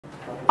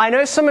I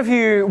know some of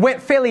you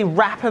went fairly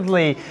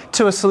rapidly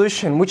to a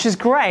solution, which is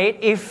great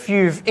if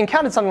you've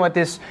encountered something like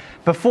this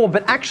before,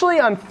 but actually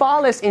I'm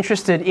far less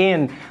interested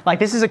in, like,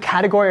 this is a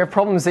category of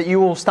problems that you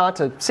will start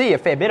to see a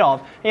fair bit of,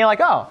 and you're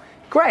like, oh,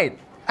 great.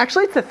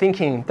 Actually, it's the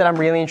thinking that I'm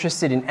really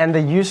interested in, and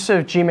the use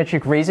of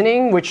geometric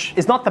reasoning, which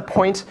is not the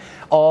point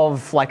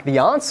of, like, the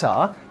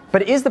answer,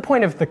 but it is the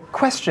point of the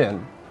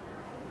question.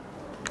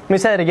 Let me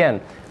say that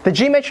again. The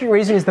geometric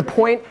reasoning is the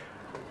point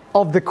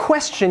of the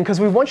question, because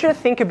we want you to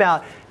think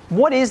about,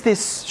 what is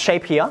this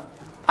shape here?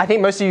 I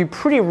think most of you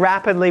pretty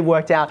rapidly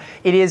worked out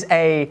it is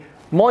a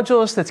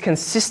modulus that's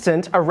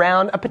consistent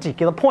around a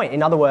particular point.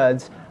 In other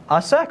words,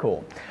 a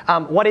circle.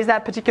 What is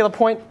that particular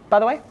point, by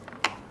the way?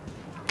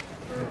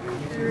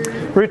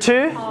 Root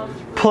 2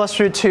 plus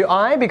root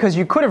 2i, because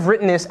you could have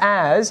written this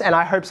as, and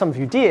I hope some of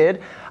you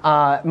did,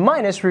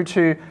 minus root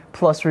 2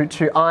 plus root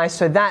 2i,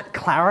 so that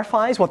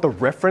clarifies what the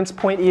reference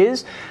point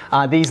is.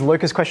 These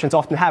Locus questions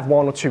often have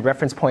one or two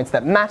reference points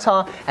that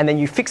matter, and then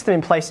you fix them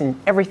in place and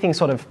everything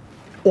sort of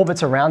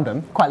orbits around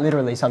them, quite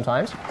literally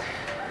sometimes.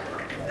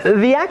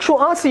 The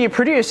actual answer you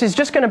produce is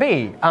just going to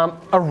be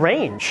a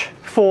range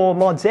for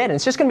mod z, and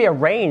it's just going to be a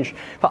range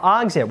for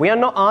argz z. We are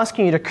not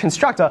asking you to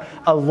construct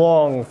a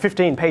long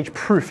 15-page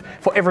proof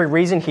for every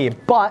reason here,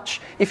 but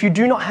if you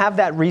do not have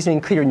that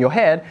reasoning clear in your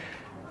head,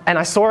 and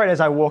I saw it as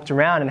I walked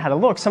around and had a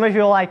look, some of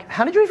you are like,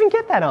 how did you even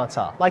get that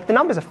answer? Like, the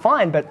numbers are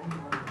fine, but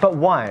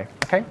why?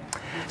 Okay?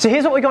 So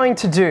here's what we're going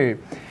to do.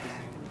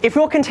 If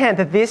you're content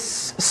that this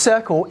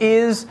circle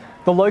is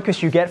the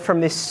locus you get from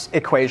this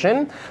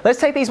equation, let's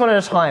take these one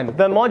at a time.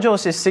 The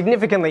modulus is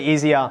significantly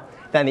easier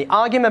than the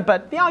argument,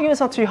 but the argument's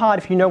not too hard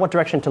if you know what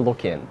direction to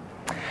look in.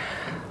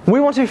 We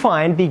want to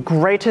find the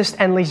greatest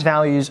and least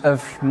values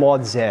of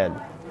mod z.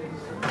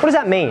 What does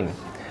that mean?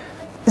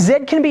 Z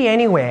can be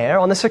anywhere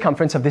on the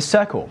circumference of this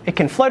circle. It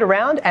can float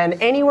around, and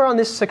anywhere on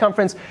this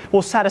circumference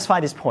will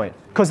satisfy this point,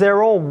 because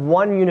they're all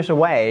 1 unit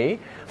away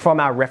from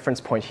our reference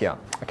point here.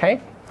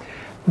 Okay?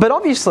 But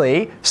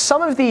obviously,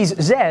 some of these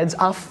z's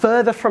are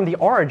further from the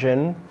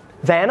origin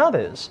than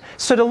others.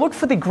 So to look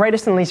for the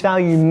greatest and least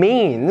value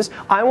means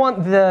I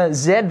want the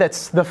z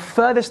that's the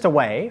furthest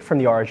away from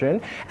the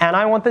origin, and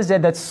I want the z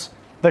that's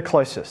the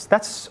closest.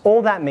 That's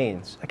all that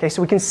means. Okay,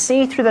 so we can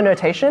see through the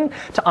notation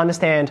to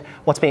understand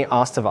what's being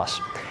asked of us.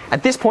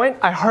 At this point,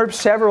 I hope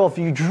several of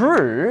you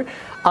drew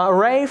an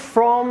array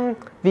from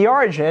the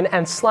origin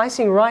and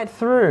slicing right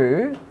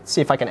through, let's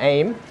see if I can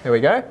aim, there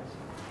we go,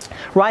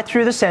 right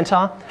through the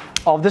center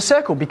of the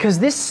circle, because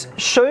this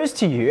shows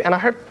to you, and I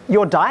hope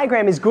your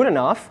diagram is good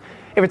enough.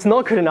 If it's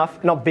not good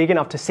enough, not big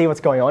enough to see what's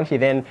going on here,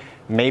 then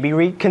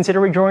maybe consider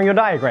redrawing your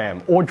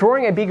diagram or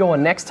drawing a bigger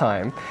one next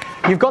time.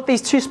 You've got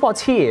these two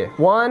spots here,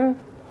 1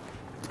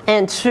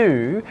 and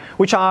 2,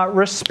 which are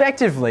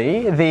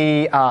respectively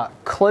the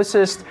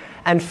closest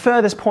and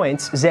furthest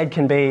points z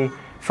can be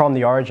from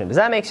the origin. Does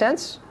that make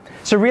sense?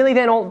 So really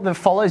then all that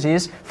follows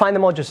is find the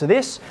modulus of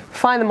this,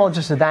 find the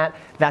modulus of that,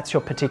 that's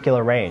your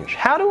particular range.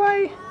 How do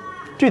I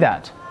do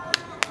that?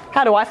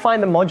 How do I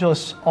find the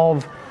modulus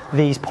of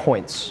these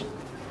points?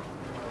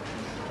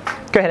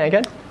 Go ahead,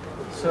 again.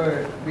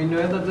 So we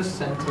know that the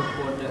center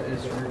coordinate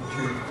is root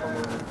 2,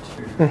 root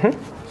 2.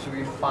 Mm-hmm. So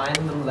we find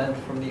the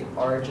length from the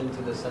origin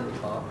to the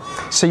center.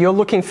 So you're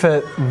looking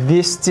for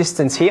this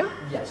distance here?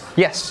 Yes.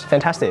 Yes,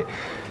 fantastic.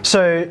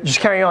 So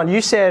just carrying on,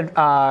 you said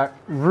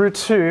root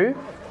 2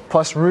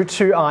 plus root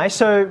 2i.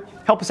 So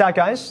help us out,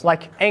 guys.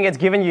 Like Anged's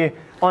given you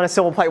on a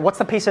silver plate, what's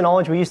the piece of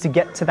knowledge we use to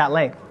get to that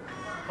length?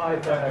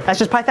 Pythagoras. That's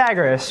just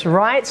Pythagoras,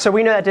 right? So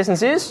we know that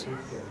distance is?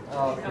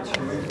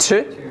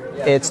 2.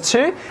 Yeah. It's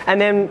 2. And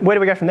then where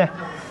do we go from there?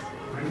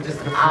 We just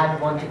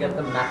add 1 to get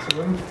the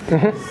maximum.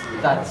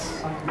 Mm-hmm. That's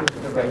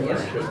the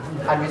radius.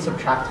 And we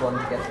subtract 1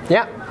 to get the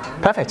Yeah,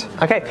 perfect.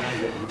 Okay,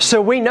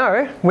 so we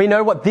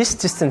know what this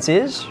distance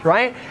is,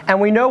 right? And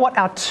we know what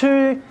our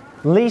 2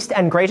 least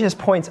and greatest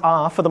points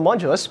are for the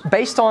modulus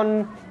based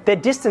on their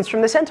distance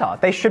from the center.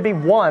 They should be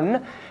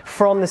 1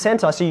 from the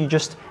center, so you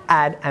just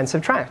add and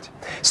subtract.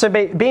 So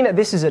being that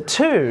this is at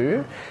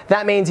 2,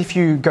 that means if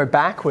you go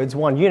backwards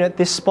 1 unit,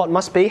 this spot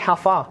must be how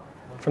far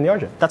from the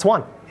origin? That's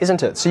 1,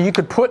 isn't it? So you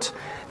could put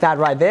that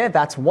right there,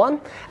 that's 1.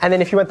 And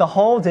then if you went the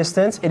whole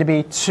distance, it'd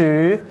be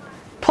 2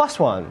 plus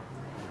 1.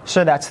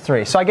 So that's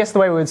 3. So I guess the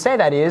way we would say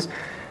that is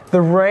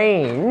the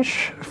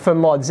range for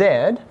mod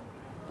z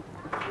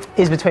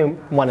is between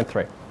 1 and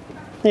 3.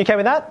 You okay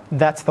with that?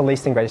 That's the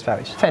least and greatest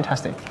values.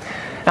 Fantastic.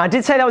 Now I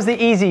did say that was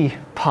the easy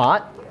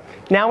part.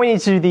 Now we need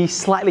to do the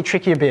slightly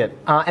trickier bit.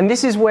 And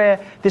this is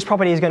where this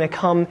property is going to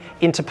come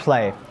into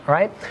play. All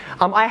right?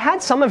 I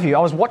had some of you, I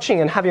was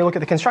watching and having a look at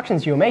the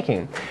constructions you were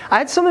making. I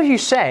had some of you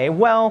say,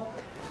 well,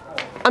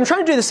 I'm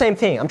trying to do the same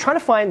thing. I'm trying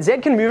to find z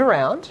can move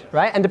around,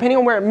 right? And depending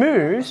on where it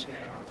moves,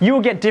 you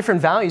will get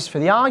different values for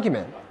the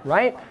argument,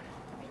 right?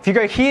 If you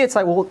go here, it's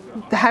like, well,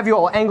 have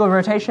your angle of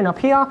rotation up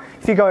here.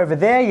 If you go over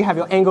there, you have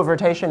your angle of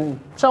rotation,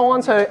 so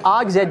on. So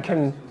arg z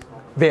can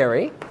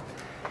vary.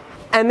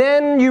 And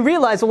then you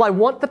realize, well, I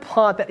want the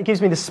part that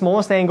gives me the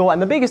smallest angle and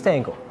the biggest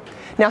angle.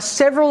 Now,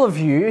 several of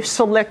you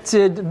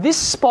selected this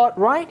spot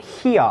right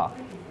here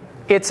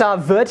It's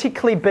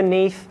vertically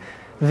beneath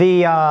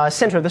the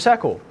center of the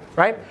circle,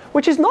 right?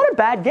 Which is not a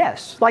bad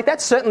guess. Like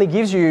that certainly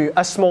gives you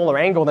a smaller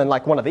angle than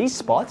like one of these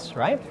spots,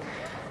 right?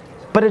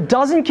 But it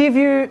doesn't give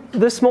you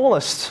the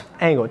smallest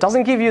angle. It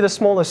doesn't give you the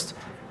smallest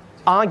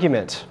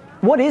argument.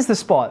 What is the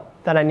spot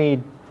that I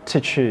need to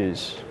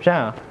choose?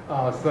 Yeah.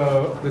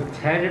 So the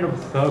tangent of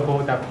the circle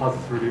that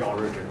passes through the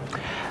origin.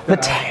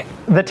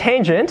 The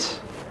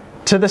tangent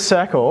to the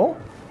circle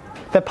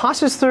that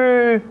passes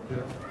through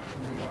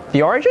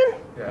the origin?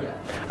 Yeah.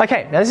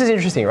 Okay, now this is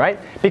interesting, right?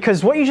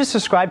 Because what you just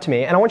described to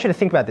me, and I want you to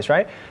think about this,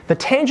 right? The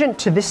tangent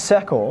to this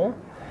circle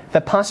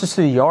that passes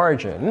through the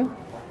origin,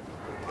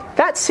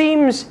 that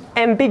seems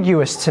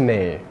ambiguous to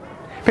me.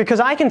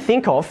 Because I can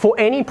think of, for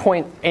any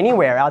point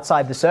anywhere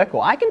outside the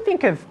circle, I can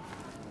think of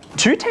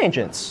two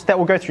tangents that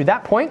will go through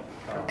that point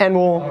and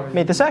will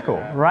meet the circle,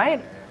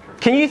 right?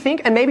 Can you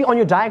think, and maybe on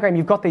your diagram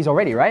you've got these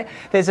already, right?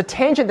 There's a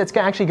tangent that's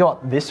going to actually go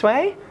up this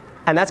way,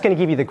 and that's going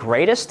to give you the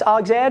greatest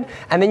argz,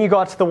 and then you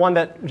got the one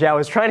that Zhao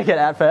was trying to get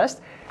at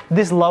first,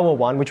 this lower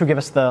one, which will give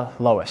us the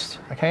lowest,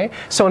 okay?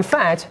 So in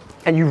fact,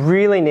 and you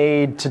really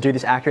need to do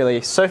this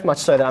accurately, so much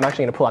so that I'm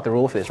actually going to pull out the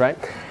rule for this, right?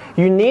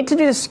 You need to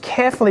do this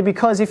carefully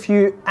because if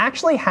you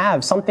actually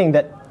have something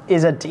that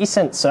is a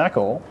decent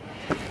circle,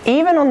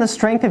 even on the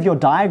strength of your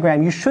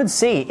diagram, you should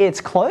see it's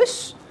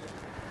close,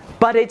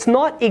 but it's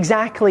not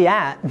exactly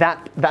at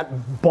that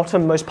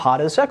bottommost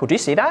part of the circle. Do you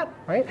see that?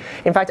 Right?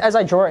 In fact, as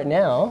I draw it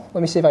now,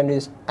 let me see if I can do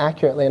this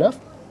accurately enough.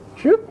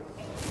 Shoop.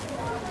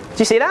 Do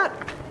you see that?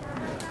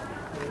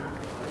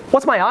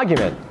 What's my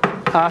argument?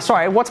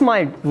 What's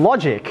my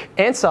logic?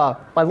 Answer,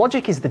 my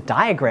logic is the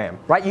diagram,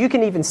 right? You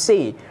can even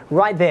see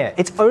right there.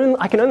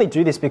 I can only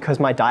do this because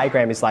my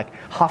diagram is like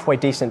halfway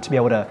decent to be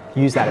able to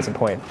use that as a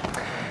point.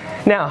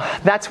 Now,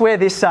 that's where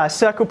this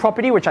circle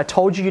property, which I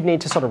told you you'd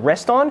need to sort of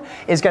rest on,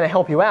 is going to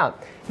help you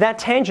out. That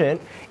tangent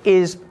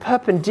is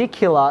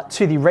perpendicular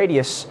to the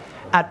radius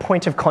at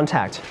point of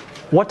contact.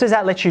 What does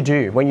that let you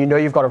do when you know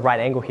you've got a right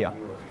angle here?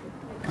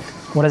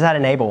 What does that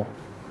enable?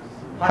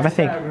 Have a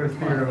think.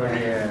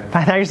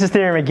 Pythagoras'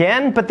 theorem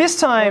again, but this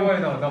time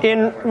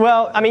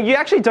you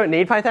actually don't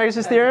need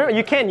Pythagoras' theorem.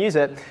 You can use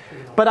it.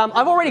 But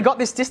I've already got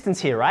this distance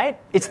here, right?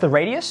 It's the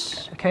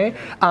radius, okay?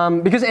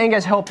 Because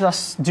Argz helped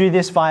us do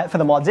this for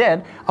the mod z,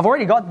 I've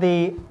already got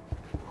the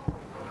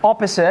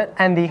opposite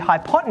and the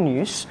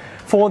hypotenuse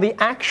for the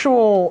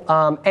actual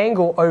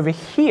angle over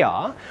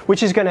here,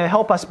 which is going to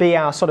help us be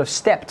our sort of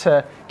step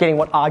to getting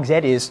what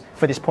argz is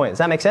for this point. Does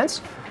that make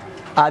sense?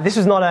 This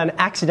is not an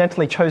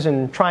accidentally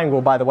chosen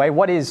triangle, by the way.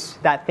 What is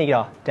that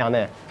theta down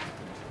there?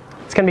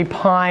 It's going to be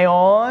pi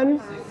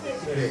on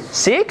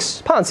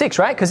 6? Pi on 6,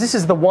 right? Because this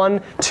is the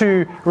 1,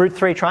 2, root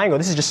 3 triangle.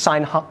 This is just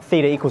sine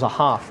theta equals a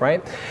half,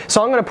 right?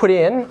 So I'm going to put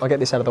in, I'll get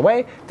this out of the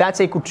way,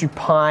 that's equal to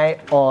pi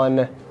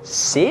on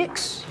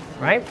 6,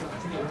 right?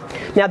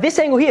 Now this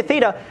angle here,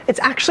 theta, it's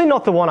actually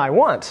not the one I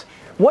want.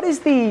 Where is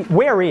the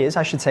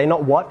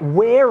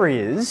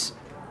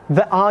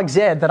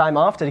argz that I'm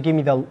after to give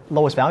me the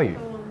lowest value?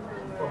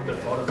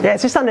 Yeah,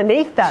 it's just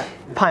underneath that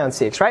pi on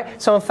 6,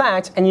 right? So in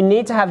fact, and you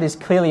need to have this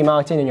clearly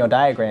marked in your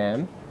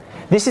diagram,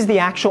 this is the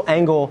actual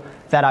angle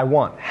that I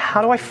want.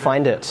 How do I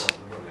find it?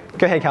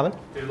 Go ahead, Calvin.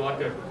 Do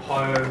like a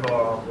pi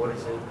over, what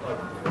is it, like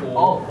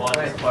 4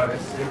 minus pi over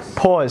 6?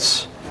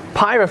 Pause.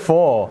 Pi over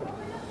 4.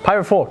 Pi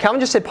over 4. Calvin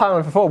just said pi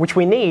over 4, which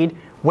we need.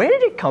 Where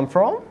did it come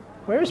from?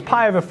 Where is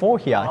pi over 4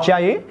 here?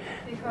 Jiayu?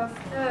 Because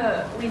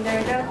we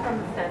know that from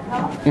the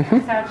center,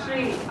 it's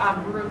actually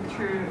root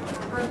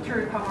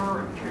 2 comma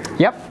root 2.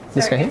 Yep. So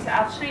this guy here. it's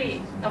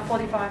actually a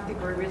 45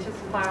 degree, which is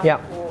pi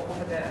over 4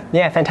 over there.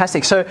 Yeah,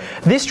 fantastic. So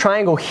this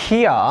triangle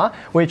here,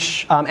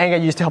 which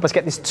Argz used to help us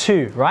get this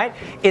 2, right?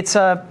 It's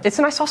an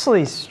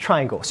isosceles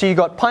triangle. So you've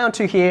got pi on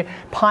 2 here,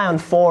 pi on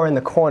 4 in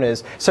the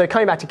corners. So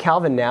coming back to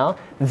Calvin now,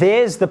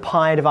 there's the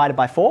pi divided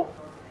by 4,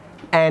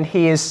 and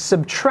he is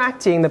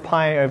subtracting the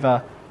pi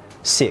over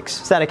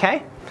 6. Is that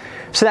okay?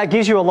 So that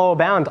gives you a lower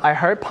bound. I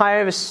hope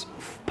pi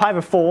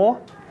over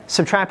 4,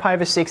 subtract pi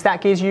over 6,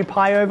 that gives you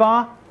pi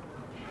over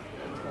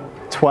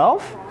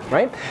 12,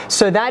 right?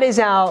 So that is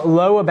our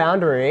lower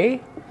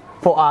boundary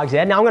for argz.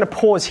 Now I'm going to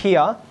pause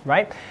here,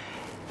 right?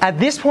 At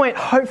this point,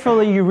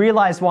 hopefully you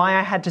realize why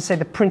I had to say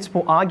the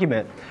principal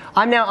argument.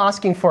 I'm now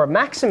asking for a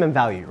maximum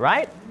value,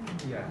 right?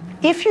 Yeah.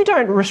 If you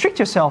don't restrict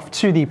yourself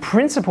to the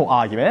principal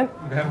argument,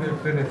 You have the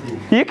infinity.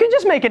 you can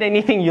just make it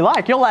anything you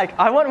like. You're like,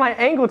 I want my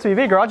angle to be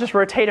bigger, I'll just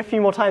rotate a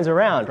few more times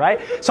around, right?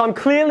 So I'm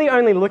clearly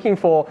only looking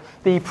for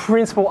the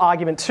principal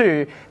argument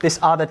to this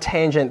other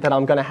tangent that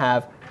I'm going to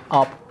have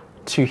up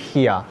to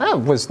here. That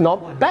was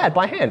not bad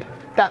by hand.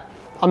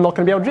 I'm not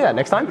going to be able to do that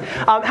next time.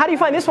 How do you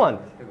find this one?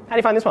 How do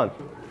you find this one?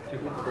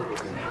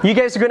 You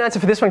gave us a good answer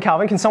for this one,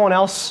 Calvin. Can someone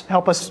else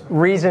help us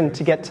reason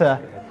to get to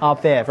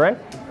up there, Varen?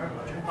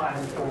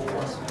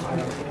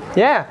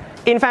 Yeah.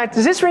 In fact,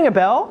 does this ring a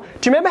bell?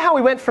 Do you remember how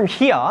we went from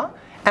here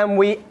and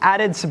we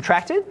added,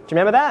 subtracted? Do you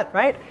remember that,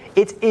 right?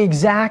 It's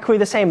exactly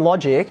the same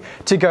logic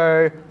to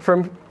go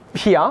from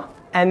here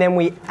and then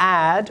we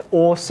add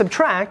or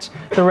subtract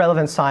the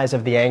relevant size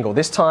of the angle.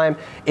 This time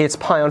it's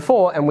pi on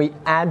 4, and we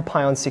add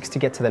pi on 6 to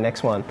get to the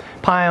next one.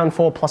 Pi on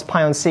 4 plus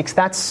pi on 6,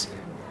 that's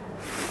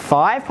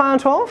 5 pi on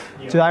 12?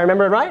 Did I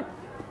remember it right?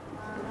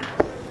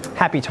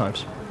 Happy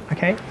times.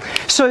 Okay?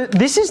 So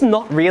this is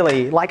not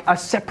really like a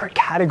separate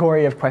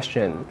category of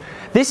question.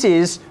 This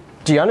is,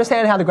 do you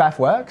understand how the graph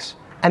works?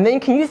 And then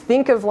can you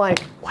think of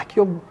like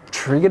your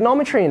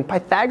trigonometry and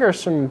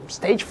Pythagoras from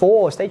stage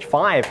 4, stage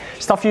 5,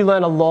 stuff you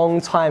learned a long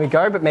time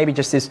ago, but maybe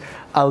just is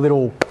a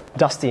little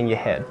dusty in your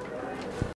head.